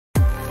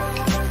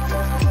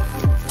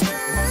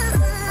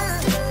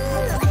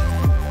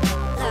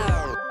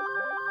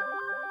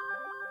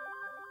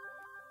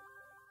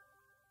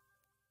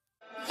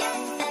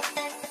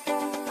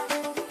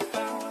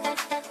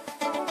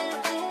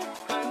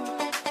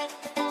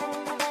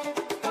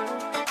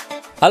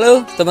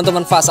Halo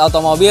teman-teman Fast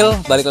Automobil,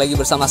 balik lagi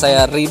bersama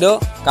saya Rido.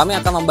 Kami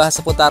akan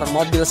membahas seputar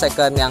mobil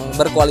second yang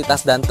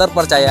berkualitas dan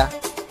terpercaya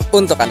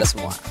untuk Anda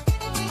semua.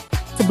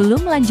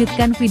 Sebelum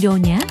melanjutkan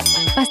videonya,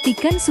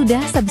 pastikan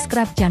sudah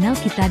subscribe channel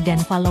kita dan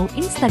follow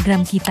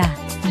Instagram kita,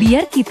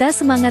 biar kita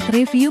semangat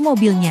review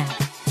mobilnya.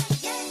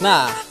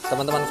 Nah,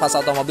 teman-teman Fast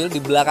Automobil,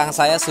 di belakang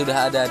saya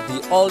sudah ada di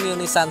all new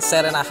Nissan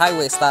Serena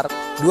HWS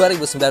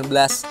 2019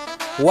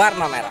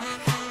 warna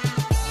merah.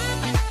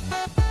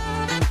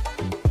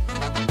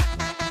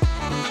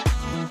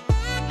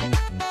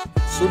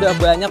 Sudah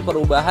banyak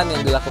perubahan yang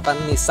dilakukan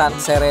Nissan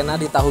Serena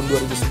di tahun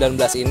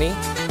 2019 ini,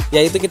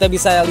 yaitu kita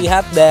bisa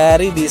lihat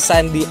dari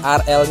desain di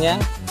RL-nya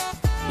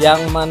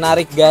yang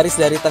menarik garis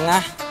dari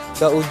tengah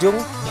ke ujung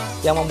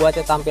yang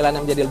membuatnya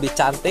tampilannya menjadi lebih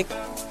cantik,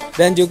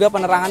 dan juga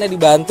penerangannya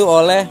dibantu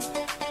oleh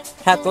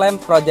headlamp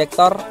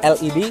proyektor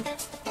LED,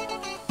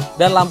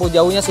 dan lampu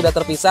jauhnya sudah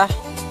terpisah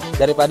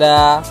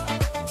daripada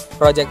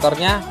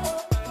proyektornya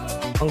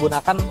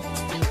menggunakan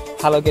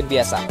halogen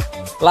biasa.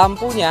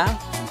 Lampunya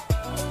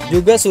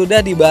juga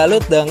sudah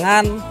dibalut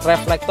dengan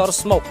reflektor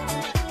smoke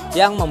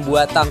yang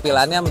membuat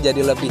tampilannya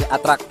menjadi lebih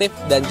atraktif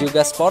dan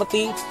juga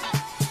sporty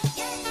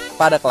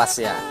pada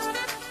kelasnya.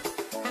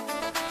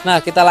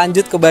 Nah, kita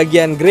lanjut ke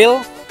bagian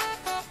grill.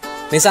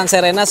 Nissan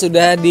Serena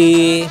sudah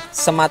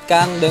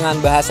disematkan dengan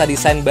bahasa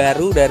desain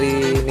baru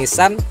dari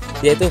Nissan,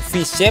 yaitu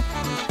V-shape,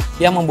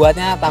 yang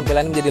membuatnya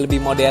tampilannya menjadi lebih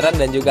modern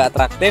dan juga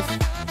atraktif.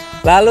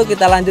 Lalu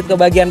kita lanjut ke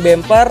bagian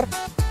bumper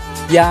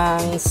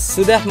yang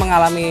sudah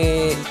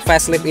mengalami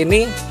facelift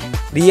ini.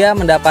 Dia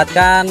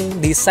mendapatkan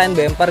desain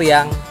bumper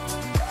yang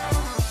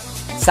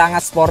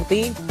sangat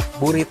sporty,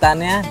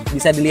 buritannya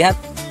bisa dilihat,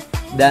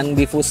 dan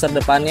diffuser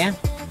depannya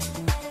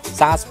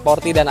sangat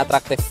sporty dan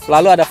atraktif.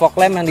 Lalu ada fog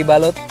lamp yang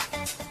dibalut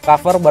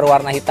cover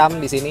berwarna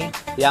hitam di sini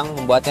yang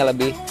membuatnya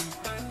lebih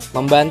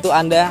membantu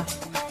Anda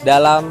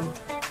dalam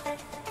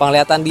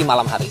penglihatan di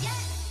malam hari.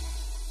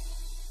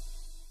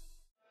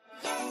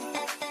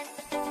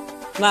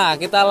 Nah,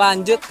 kita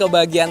lanjut ke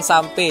bagian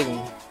samping.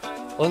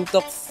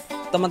 Untuk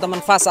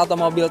teman-teman Fast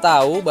Automobil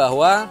tahu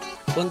bahwa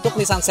untuk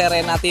Nissan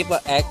Serena tipe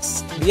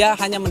X, dia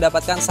hanya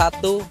mendapatkan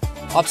satu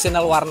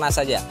optional warna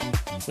saja.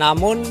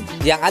 Namun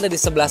yang ada di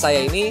sebelah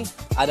saya ini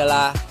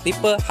adalah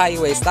tipe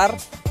HWS.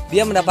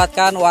 Dia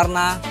mendapatkan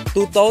warna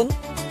two-tone,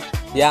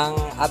 yang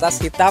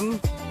atas hitam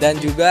dan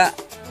juga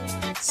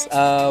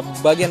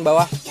bagian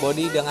bawah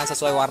bodi dengan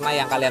sesuai warna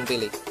yang kalian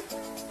pilih.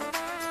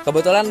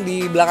 Kebetulan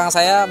di belakang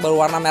saya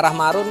berwarna merah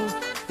marun,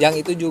 yang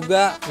itu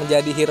juga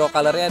menjadi hero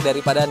colornya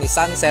daripada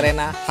Nissan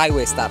Serena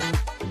HWS.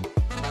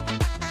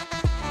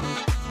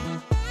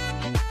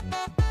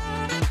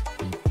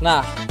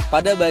 Nah,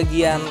 pada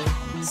bagian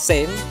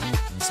sein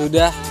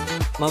sudah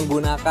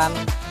menggunakan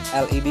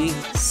LED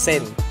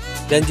sein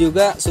dan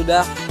juga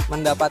sudah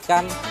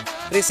mendapatkan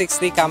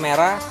 360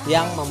 kamera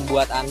yang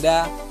membuat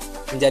Anda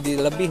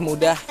menjadi lebih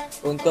mudah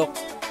untuk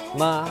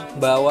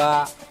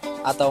membawa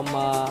atau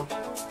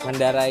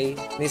mengendarai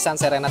Nissan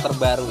Serena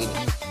terbaru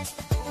ini.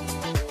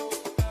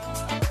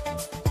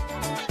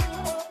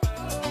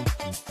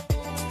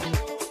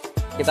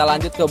 Kita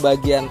lanjut ke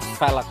bagian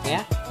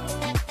velgnya.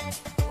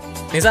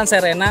 Nissan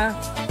Serena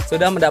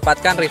sudah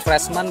mendapatkan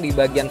refreshment di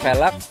bagian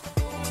velg,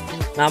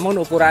 namun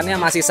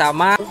ukurannya masih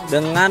sama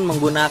dengan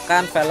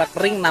menggunakan velg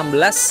ring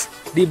 16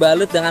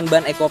 dibalut dengan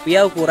ban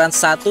Ecopia ukuran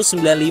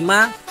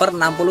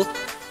 195/60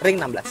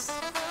 ring 16.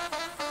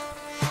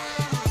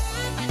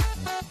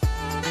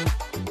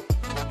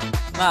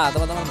 Nah,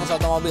 teman-teman Fast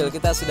Automobil,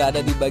 kita sudah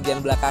ada di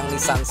bagian belakang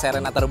Nissan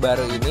Serena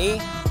terbaru ini.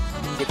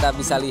 Kita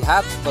bisa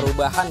lihat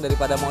perubahan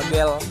daripada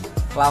model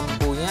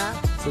lampunya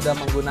sudah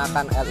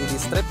menggunakan LED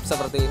strip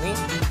seperti ini,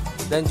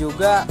 dan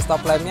juga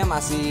stop lampnya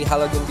masih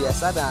halogen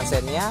biasa dengan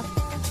sennya.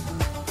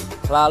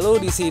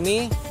 Lalu di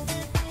sini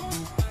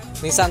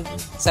Nissan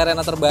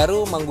Serena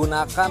terbaru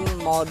menggunakan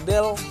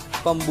model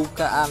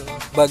pembukaan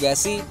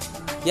bagasi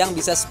yang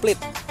bisa split,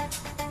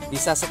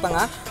 bisa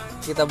setengah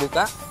kita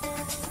buka.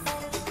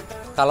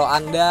 Kalau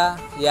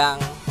Anda yang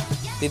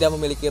tidak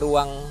memiliki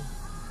ruang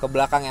ke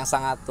belakang yang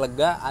sangat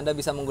lega, Anda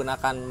bisa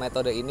menggunakan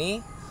metode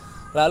ini.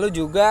 Lalu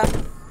juga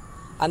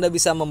Anda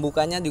bisa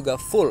membukanya juga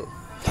full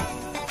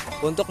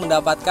untuk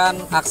mendapatkan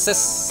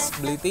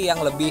accessibility yang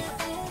lebih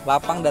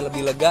lapang dan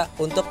lebih lega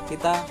untuk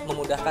kita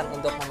memudahkan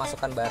untuk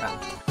memasukkan barang.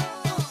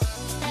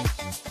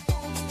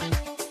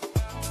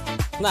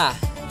 Nah,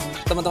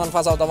 teman-teman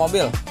Fast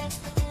Automobil,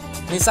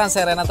 Nissan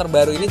Serena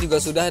terbaru ini juga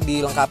sudah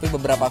dilengkapi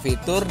beberapa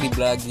fitur di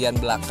bagian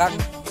belakang,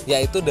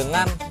 yaitu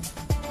dengan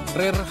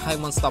rear high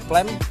mount stop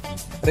lamp,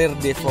 rear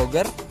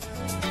defogger,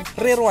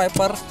 rear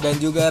wiper, dan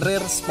juga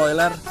rear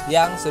spoiler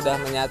yang sudah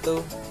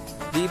menyatu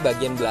di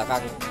bagian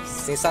belakang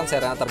Nissan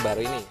Serena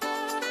terbaru ini.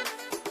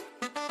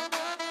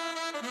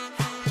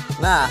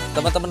 Nah,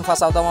 teman-teman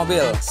Fast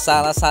Automobil,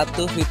 salah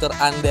satu fitur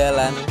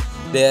andalan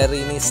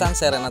dari Nissan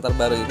Serena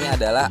terbaru ini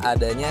adalah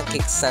adanya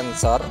kick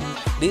sensor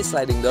di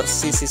sliding door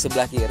sisi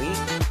sebelah kiri,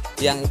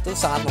 yang itu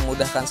sangat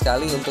memudahkan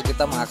sekali untuk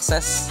kita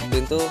mengakses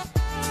pintu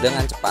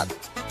dengan cepat.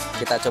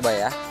 Kita coba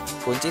ya,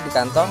 kunci di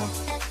kantong,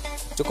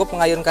 cukup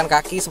mengayunkan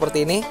kaki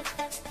seperti ini,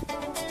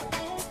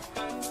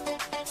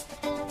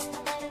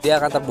 dia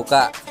akan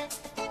terbuka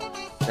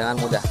dengan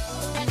mudah.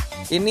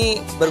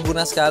 Ini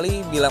berguna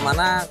sekali bila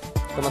mana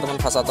teman-teman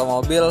Fast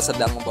Automobil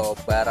sedang membawa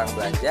barang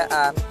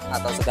belanjaan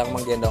atau sedang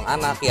menggendong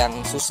anak yang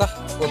susah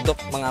untuk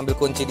mengambil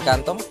kunci di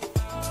kantong.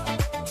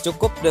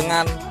 Cukup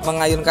dengan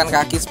mengayunkan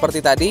kaki seperti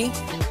tadi,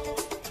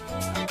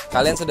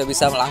 kalian sudah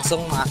bisa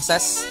langsung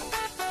mengakses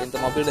pintu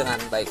mobil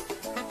dengan baik.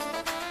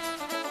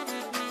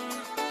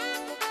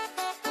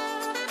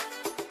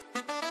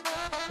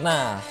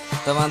 Nah,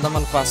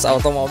 teman-teman Fast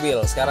Automobil,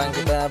 sekarang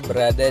kita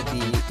berada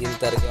di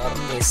interior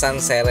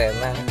Nissan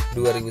Serena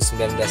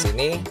 2019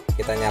 ini.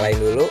 Kita nyalain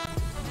dulu.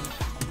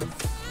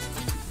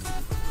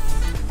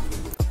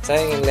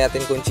 Saya ingin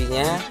liatin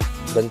kuncinya,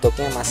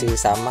 bentuknya masih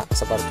sama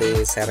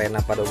seperti Serena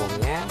pada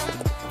umumnya.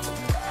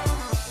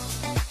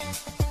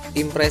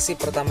 Impresi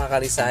pertama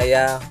kali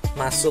saya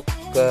masuk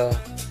ke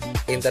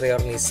interior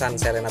Nissan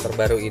Serena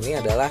terbaru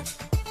ini adalah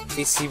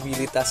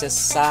visibilitasnya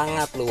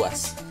sangat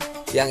luas,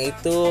 yang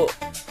itu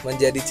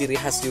menjadi ciri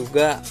khas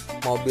juga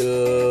mobil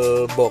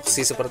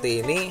boxy seperti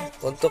ini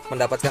untuk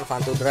mendapatkan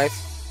fun to drive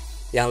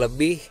yang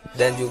lebih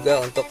dan juga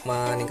untuk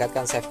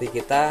meningkatkan safety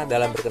kita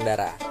dalam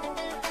berkendara.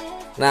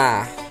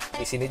 Nah,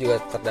 di sini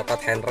juga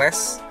terdapat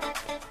handrest.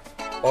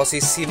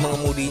 Posisi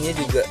mengemudinya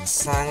juga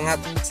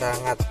sangat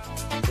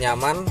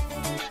nyaman.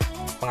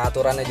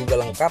 Pengaturannya juga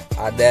lengkap,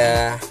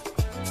 ada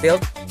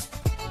tilt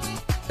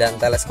dan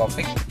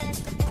teleskopik.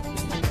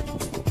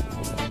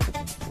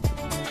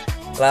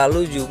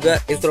 Lalu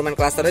juga instrumen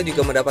clusternya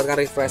juga mendapatkan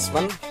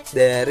refreshment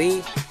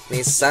dari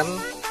Nissan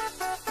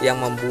yang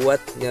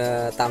membuat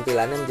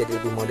tampilannya menjadi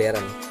lebih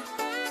modern.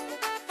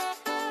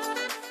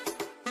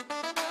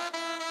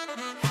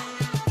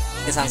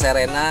 Nissan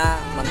Serena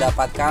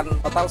mendapatkan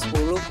total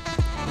 10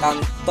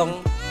 kantong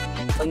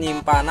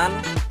penyimpanan,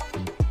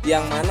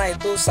 yang mana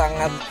itu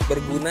sangat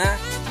berguna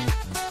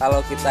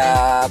kalau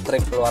kita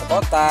trip keluar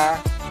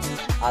kota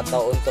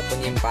atau untuk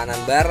penyimpanan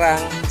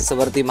barang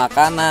seperti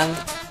makanan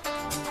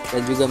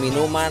dan juga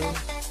minuman,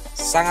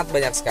 sangat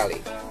banyak sekali.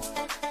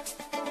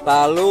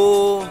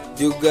 Lalu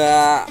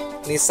juga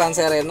Nissan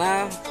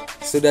Serena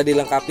sudah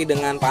dilengkapi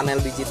dengan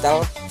panel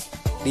digital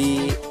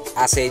di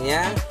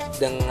AC-nya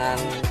dengan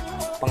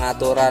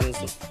pengaturan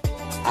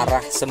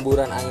arah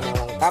semburan angin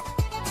yang lengkap.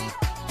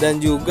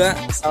 Dan juga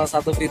salah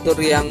satu fitur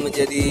yang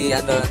menjadi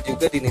andalan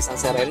juga di Nissan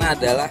Serena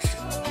adalah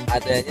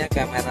adanya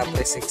kamera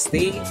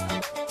 360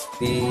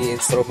 di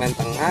instrumen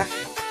tengah,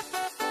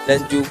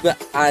 dan juga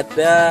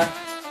ada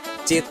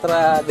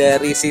citra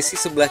dari sisi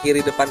sebelah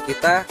kiri depan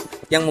kita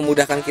yang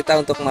memudahkan kita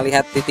untuk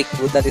melihat titik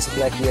buta di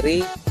sebelah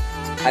kiri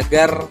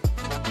agar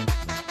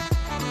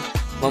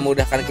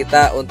memudahkan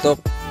kita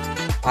untuk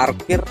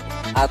parkir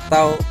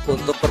atau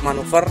untuk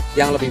bermanuver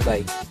yang lebih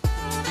baik.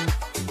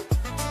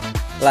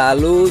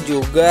 Lalu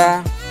juga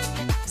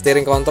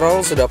steering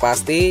control sudah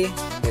pasti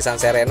Nissan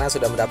Serena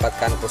sudah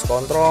mendapatkan cruise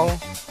control.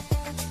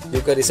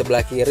 Juga di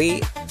sebelah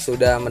kiri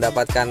sudah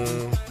mendapatkan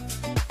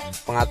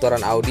pengaturan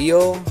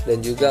audio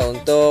dan juga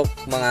untuk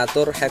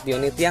mengatur head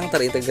unit yang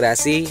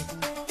terintegrasi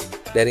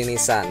dari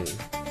Nissan.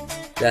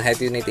 Dan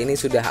head unit ini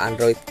sudah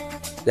Android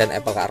dan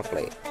Apple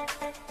CarPlay.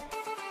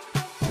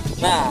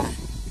 Nah,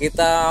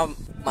 kita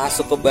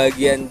masuk ke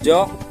bagian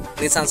jok.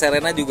 Nissan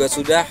Serena juga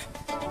sudah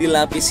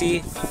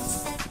dilapisi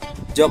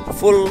jok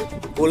full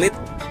kulit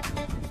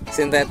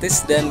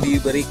sintetis dan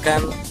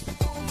diberikan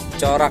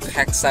corak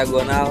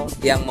heksagonal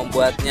yang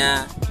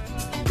membuatnya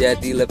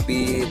jadi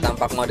lebih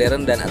tampak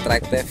modern dan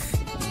atraktif.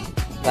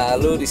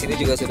 Lalu di sini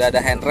juga sudah ada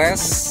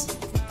handrest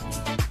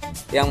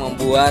yang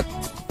membuat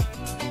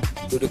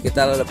duduk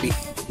kita lebih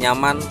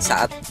nyaman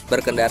saat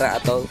berkendara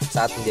atau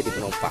saat menjadi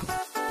penumpang.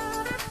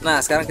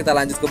 Nah, sekarang kita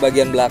lanjut ke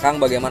bagian belakang,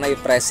 bagaimana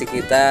impresi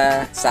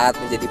kita saat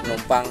menjadi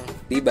penumpang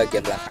di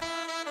bagian belakang.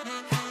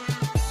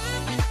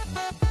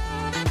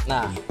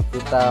 Nah,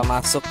 kita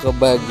masuk ke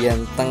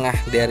bagian tengah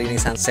dari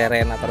Nissan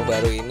Serena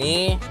terbaru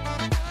ini.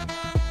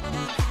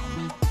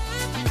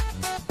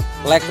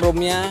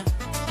 Legroomnya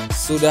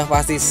sudah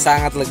pasti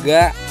sangat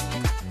lega,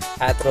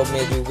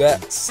 headroomnya juga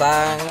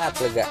sangat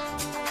lega.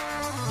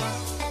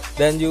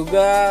 Dan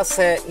juga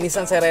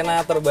Nissan Serena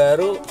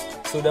terbaru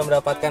sudah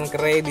mendapatkan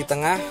keray di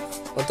tengah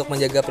untuk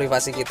menjaga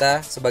privasi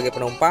kita sebagai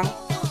penumpang,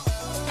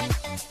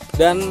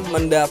 dan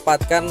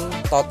mendapatkan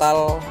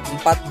total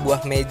 4 buah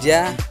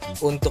meja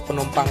untuk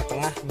penumpang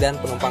tengah dan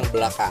penumpang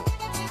belakang,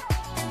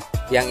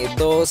 yang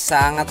itu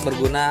sangat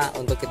berguna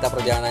untuk kita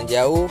perjalanan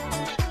jauh,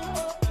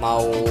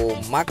 mau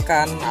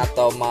makan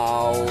atau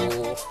mau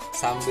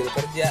sambil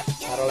kerja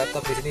taruh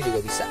laptop di sini juga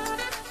bisa.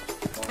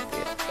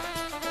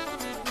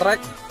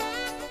 Track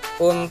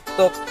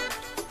untuk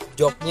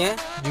joknya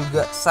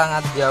juga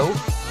sangat jauh.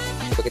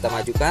 Coba kita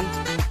majukan,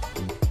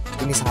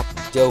 ini sangat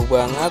jauh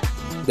banget,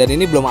 dan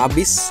ini belum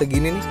habis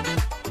segini nih,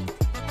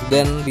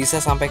 dan bisa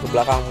sampai ke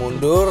belakang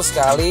mundur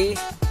sekali.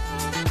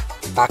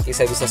 Kaki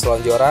saya bisa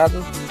selonjoran,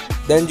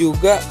 dan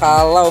juga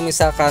kalau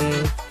misalkan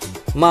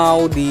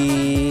mau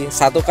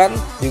disatukan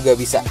juga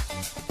bisa,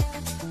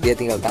 dia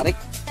tinggal tarik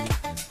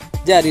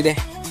jadi deh,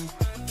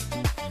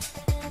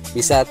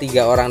 bisa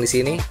 3 orang di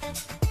sini.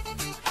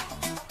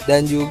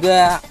 Dan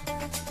juga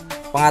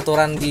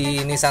pengaturan di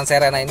Nissan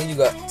Serena ini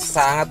juga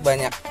sangat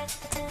banyak.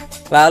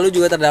 Lalu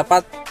juga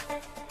terdapat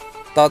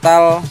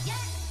total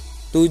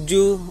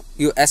 7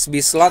 USB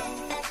slot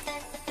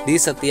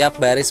di setiap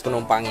baris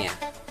penumpangnya.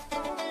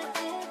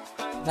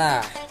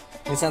 Nah,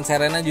 Nissan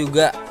Serena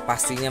juga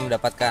pastinya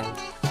mendapatkan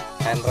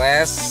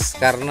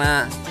handrest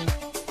karena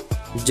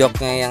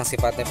joknya yang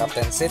sifatnya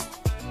captain seat.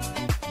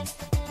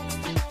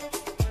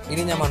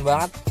 Ini nyaman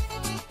banget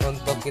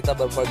untuk kita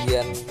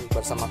berpergian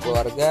bersama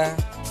keluarga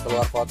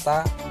keluar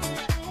kota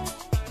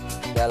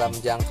dalam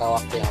jangka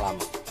waktu yang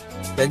lama.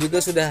 Dan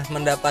juga sudah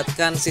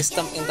mendapatkan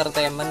sistem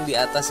entertainment di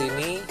atas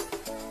ini,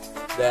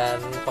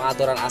 dan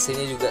pengaturan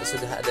AC-nya juga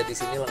sudah ada di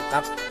sini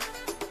lengkap,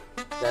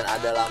 dan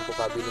ada lampu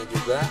kabinnya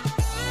juga.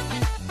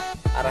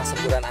 Arah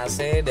semburan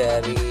AC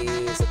dari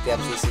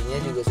setiap sisinya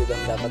juga sudah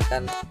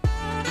mendapatkan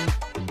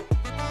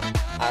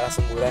arah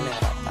semburan yang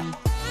rata.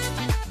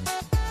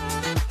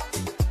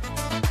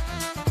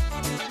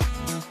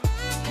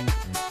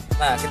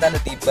 Nah, kita ada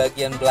di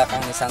bagian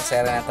belakang Nissan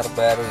Serena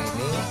terbaru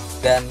ini,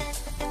 dan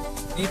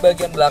di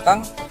bagian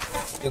belakang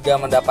juga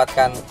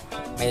mendapatkan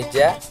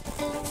meja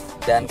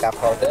dan cup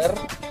holder.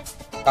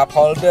 Cup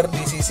holder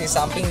di sisi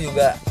samping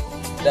juga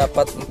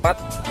dapat 4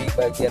 di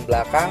bagian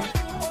belakang,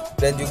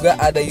 dan juga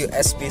ada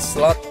USB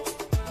slot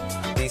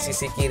di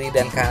sisi kiri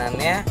dan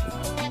kanannya.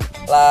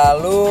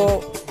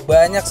 Lalu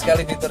banyak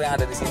sekali fitur yang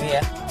ada di sini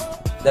ya.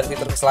 Dan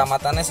fitur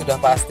keselamatannya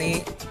sudah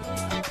pasti.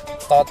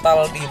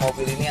 Total di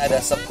mobil ini ada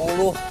 10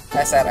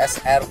 SRS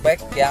airbag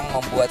yang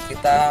membuat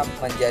kita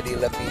menjadi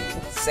lebih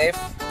safe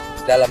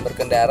dalam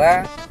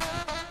berkendara.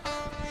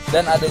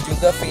 Dan ada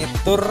juga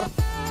fitur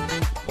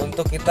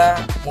untuk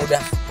kita mudah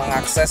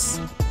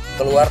mengakses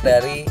keluar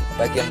dari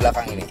bagian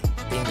belakang ini.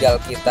 Tinggal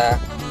kita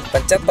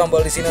pencet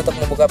tombol di sini untuk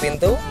membuka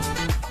pintu,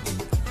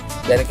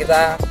 dan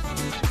kita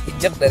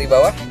injek dari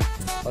bawah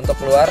untuk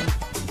keluar.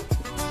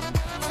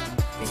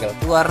 Tinggal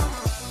keluar.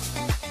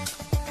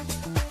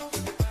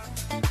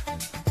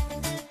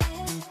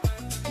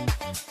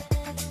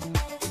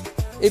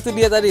 Itu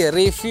dia tadi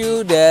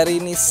review dari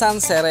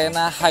Nissan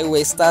Serena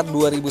Highway Star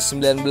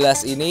 2019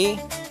 ini.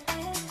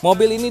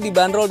 Mobil ini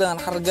dibanderol dengan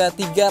harga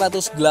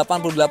 388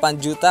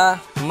 juta,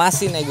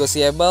 masih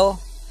negotiable,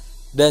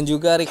 dan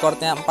juga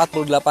recordnya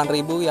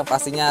 48.000 yang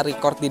pastinya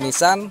record di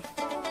Nissan.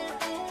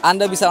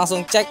 Anda bisa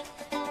langsung cek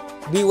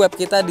di web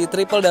kita di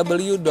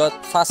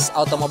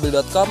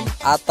www.fastautomobil.com,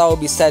 atau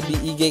bisa di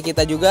IG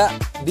kita juga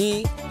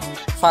di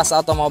Fast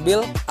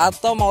Automobil,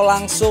 atau mau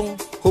langsung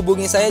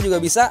hubungi saya juga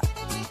bisa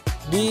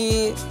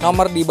di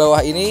nomor di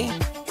bawah ini.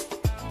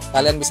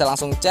 Kalian bisa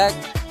langsung cek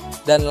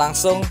dan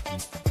langsung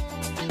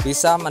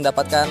bisa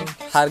mendapatkan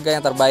harga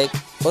yang terbaik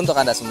untuk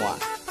Anda semua.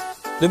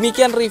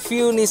 Demikian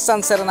review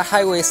Nissan Serena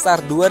Highway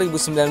Star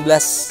 2019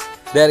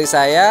 dari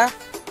saya.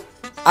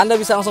 Anda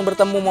bisa langsung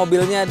bertemu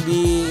mobilnya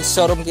di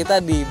showroom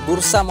kita di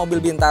Bursa Mobil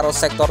Bintaro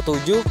Sektor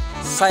 7.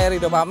 Saya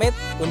Rido pamit,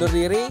 undur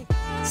diri.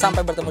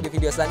 Sampai bertemu di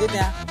video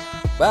selanjutnya.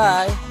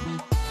 Bye.